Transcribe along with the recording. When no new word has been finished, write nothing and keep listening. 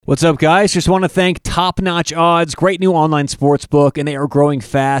What's up, guys? Just want to thank Top Notch Odds, great new online sports book, and they are growing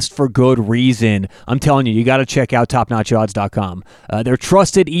fast for good reason. I'm telling you, you got to check out topnotchodds.com. They're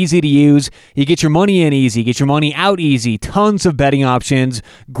trusted, easy to use. You get your money in easy, get your money out easy, tons of betting options,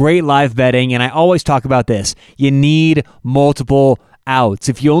 great live betting, and I always talk about this. You need multiple outs.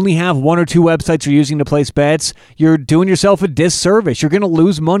 If you only have one or two websites you're using to place bets, you're doing yourself a disservice. You're going to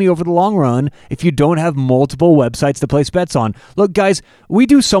lose money over the long run if you don't have multiple websites to place bets on. Look, guys, we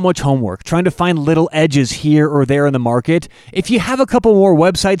do so much homework trying to find little edges here or there in the market. If you have a couple more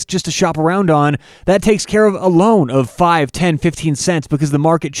websites just to shop around on, that takes care of a loan of 5, 10, 15 cents because the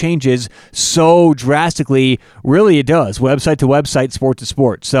market changes so drastically. Really, it does. Website to website, sport to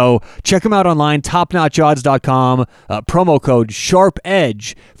sport. So check them out online, topnotchodds.com, promo code SHARPEDGE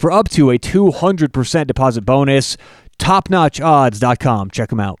for up to a 200% deposit bonus. Topnotchodds.com. Check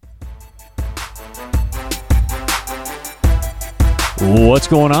them out. What's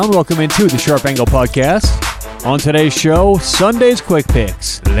going on? Welcome into the Sharp Angle Podcast. On today's show, Sunday's Quick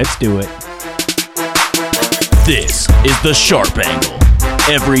Picks. Let's do it. This is the Sharp Angle.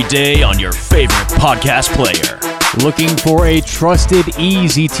 Every day on your favorite podcast player. Looking for a trusted,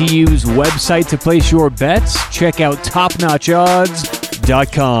 easy-to-use website to place your bets? Check out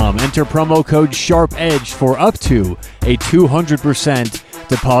topnotchodds.com. Enter promo code SHARPEDGE for up to a 200%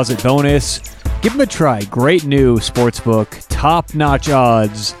 deposit bonus. Give them a try. Great new sportsbook,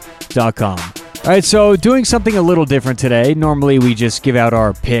 topnotchodds.com. All right, so doing something a little different today. Normally, we just give out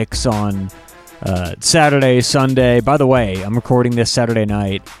our picks on Saturday, Sunday. By the way, I'm recording this Saturday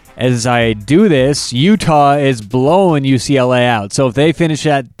night. As I do this, Utah is blowing UCLA out. So if they finish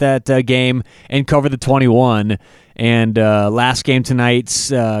that game and cover the 21, and last game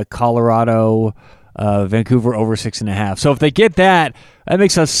tonight's Colorado, Vancouver over 6.5. So if they get that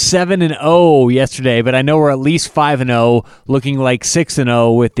makes us 7-0 yesterday. But I know we're at least 5-0, looking like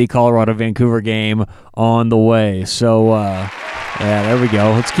 6-0 with the Colorado Vancouver game on the way. So yeah, there we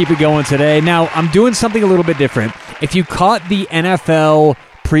go. Let's keep it going today. Now I'm doing something a little bit different. If you caught the NFL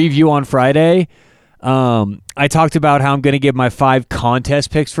preview on Friday, I talked about how I'm going to give my 5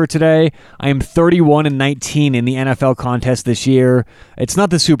 contest picks for today. I am 31-19 in the NFL contest this year. It's not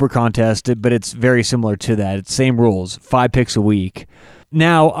the super contest, but it's very similar to that. It's same rules, 5 picks a week.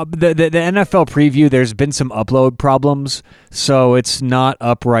 Now, the NFL preview, there's been some upload problems, so it's not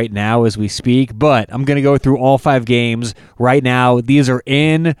up right now as we speak, but I'm going to go through all 5 games right now. These are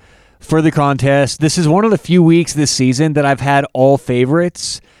in for the contest. This is one of the few weeks this season that I've had all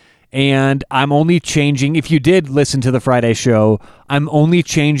favorites, and I'm only changing, if you did listen to the Friday show, I'm only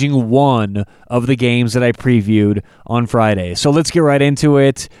changing one of the games that I previewed on Friday. So let's get right into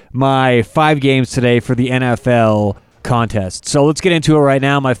it. My 5 games today for the NFL contest. So let's get into it right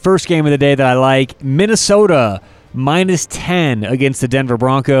now. My first game of the day that I like, Minnesota -10 against the Denver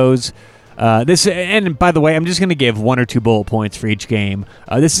Broncos. And by the way, I'm just going to give 1 or 2 bullet points for each game.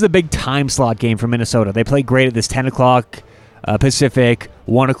 This is a big time slot game for Minnesota. They play great at this 10 o'clock Pacific,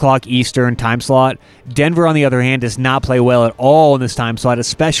 1 o'clock Eastern time slot. Denver, on the other hand, does not play well at all in this time slot,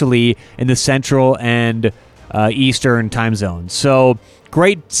 especially in the Central and Eastern time zones. So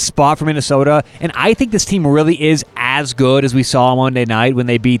great spot for Minnesota, and I think this team really is as good as we saw on Monday night when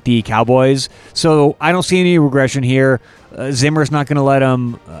they beat the Cowboys. So I don't see any regression here. Zimmer's not going to let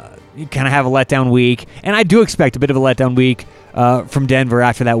them kind of have a letdown week, and I do expect a bit of a letdown week from Denver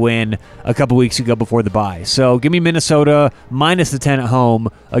after that win a couple weeks ago before the bye. So give me Minnesota -10 at home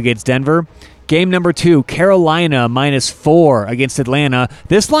against Denver. Game number 2, Carolina -4 against Atlanta.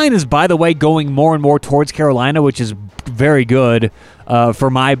 This line is, by the way, going more and more towards Carolina, which is very good for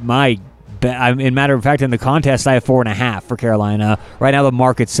my bet. In matter of fact, in the contest, I have 4.5 for Carolina. Right now, the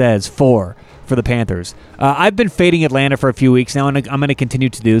market says 4 for the Panthers. I've been fading Atlanta for a few weeks now, and I'm going to continue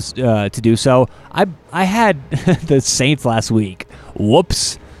to do so. I had the Saints last week.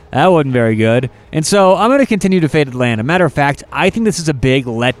 Whoops. That wasn't very good. And so I'm going to continue to fade Atlanta. Matter of fact, I think this is a big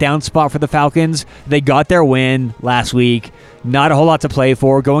letdown spot for the Falcons. They got their win last week. Not a whole lot to play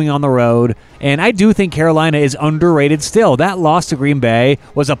for, going on the road. And I do think Carolina is underrated still. That loss to Green Bay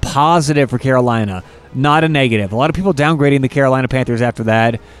was a positive for Carolina, not a negative. A lot of people downgrading the Carolina Panthers after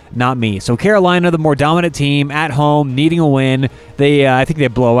that. Not me. So Carolina, the more dominant team, at home, needing a win. I think they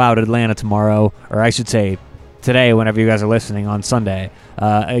blow out Atlanta tomorrow, or I should say today, whenever you guys are listening on Sunday.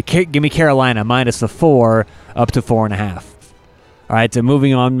 Give me Carolina -4 up to 4.5. All right, so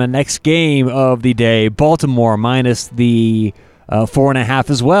moving on, the next game of the day, Baltimore minus the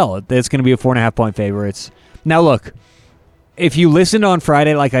 4.5 as well. It's going to be a 4.5 point favorites. Now, look, if you listened on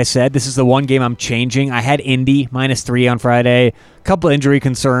Friday, like I said, this is the one game I'm changing. I had Indy -3 on Friday. A couple injury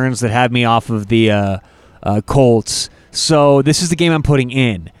concerns that had me off of the Colts. So this is the game I'm putting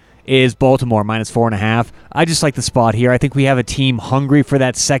in. is Baltimore, -4.5. I just like the spot here. I think we have a team hungry for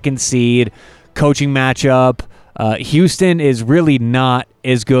that second seed coaching matchup. Houston is really not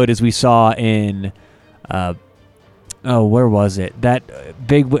as good as we saw in... where was it? That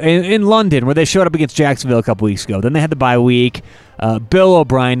big in London, where they showed up against Jacksonville a couple weeks ago. Then they had the bye week. Bill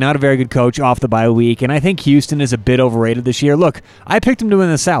O'Brien, not a very good coach off the bye week, and I think Houston is a bit overrated this year. Look, I picked them to win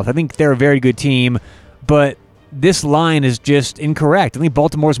the South. I think they're a very good team, but this line is just incorrect. I think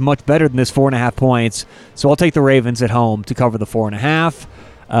Baltimore's much better than this 4.5 points, so I'll take the Ravens at home to cover the 4.5.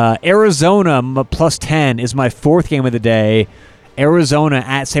 Arizona +10 is my fourth game of the day. Arizona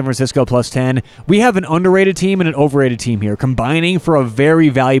at San Francisco +10. We have an underrated team and an overrated team here, combining for a very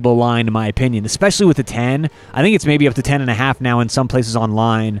valuable line, in my opinion, especially with the 10. I think it's maybe up to 10.5 now in some places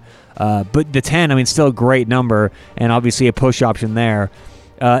online. But the 10, I mean, still a great number, and obviously a push option there.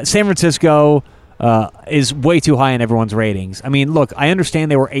 San Francisco is way too high in everyone's ratings. I mean, look, I understand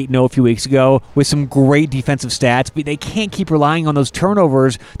they were 8-0 a few weeks ago with some great defensive stats, but they can't keep relying on those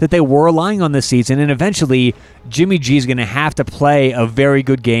turnovers that they were relying on this season, and eventually Jimmy G is going to have to play a very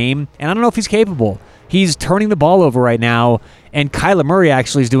good game, and I don't know if he's capable. He's turning the ball over right now, and Kyler Murray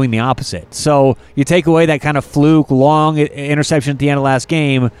actually is doing the opposite. So you take away that kind of fluke, long interception at the end of last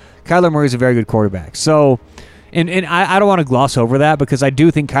game, Kyler Murray is a very good quarterback. So, and I don't want to gloss over that because I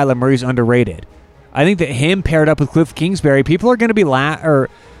do think Kyler Murray's underrated. I think that him paired up with Cliff Kingsbury, people are going to be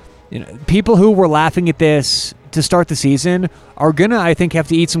people who were laughing at this to start the season are going to, I think, have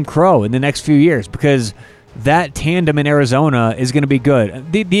to eat some crow in the next few years because that tandem in Arizona is going to be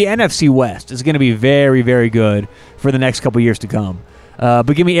good. The NFC West is going to be very, very good for the next couple years to come.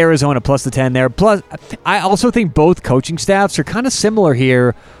 But give me Arizona plus the 10 there. Plus, I also think both coaching staffs are kind of similar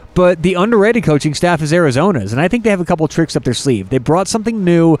here, but the underrated coaching staff is Arizona's, and I think they have a couple tricks up their sleeve. They brought something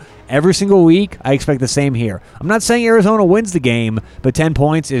new every single week. I expect the same here. I'm not saying Arizona wins the game, but 10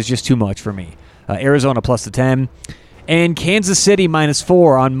 points is just too much for me. Arizona plus the 10. And Kansas City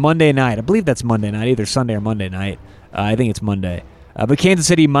 -4 on Monday night. I believe that's Monday night, either Sunday or Monday night. I think it's Monday. But Kansas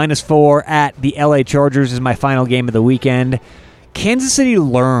City -4 at the LA Chargers is my final game of the weekend. Kansas City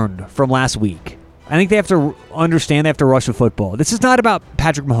learned from last week. I think they have to understand they have to rush the football. This is not about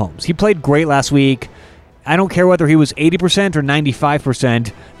Patrick Mahomes. He played great last week. I don't care whether he was 80% or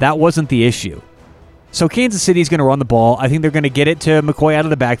 95%. That wasn't the issue. So Kansas City is going to run the ball. I think they're going to get it to McCoy out of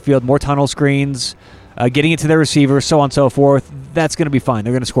the backfield, more tunnel screens, getting it to their receivers, so on and so forth. That's going to be fine.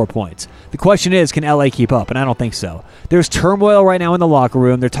 They're going to score points. The question is, can LA keep up? And I don't think so. There's turmoil right now in the locker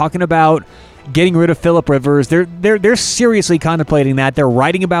room. They're talking about getting rid of Phillip Rivers. They're seriously contemplating that. They're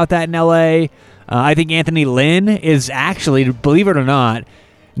writing about that in LA. I think Anthony Lynn is actually, believe it or not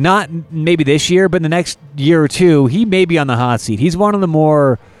maybe this year, but in the next year or two, he may be on the hot seat. He's one of the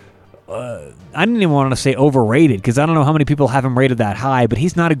more, I didn't even want to say overrated, because I don't know how many people have him rated that high, but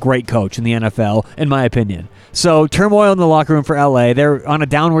he's not a great coach in the NFL, in my opinion. So turmoil in the locker room for LA. They're on a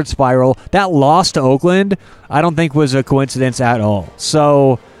downward spiral. That loss to Oakland, I don't think was a coincidence at all.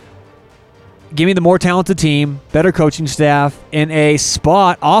 So give me the more talented team, better coaching staff, in a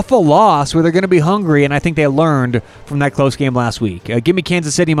spot off a loss where they're going to be hungry, and I think they learned from that close game last week. Give me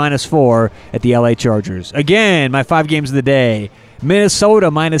Kansas City -4 at the LA Chargers. Again, my 5 games of the day.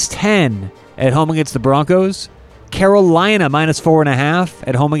 Minnesota -10 at home against the Broncos. Carolina -4.5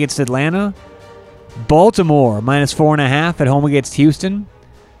 at home against Atlanta. Baltimore -4.5 at home against Houston.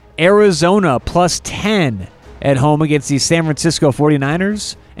 Arizona +10 at home against the San Francisco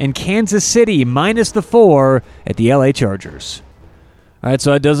 49ers. And Kansas City -4 at the LA Chargers. All right,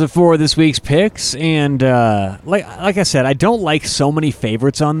 so that does it for this week's picks. And like I said, I don't like so many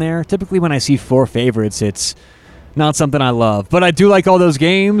favorites on there. Typically when I see 4 favorites, it's not something I love. But I do like all those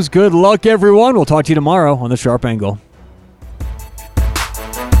games. Good luck, everyone. We'll talk to you tomorrow on The Sharp Angle.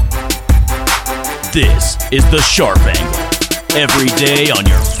 This is The Sharp Angle. Every day on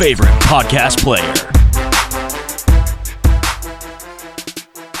your favorite podcast player.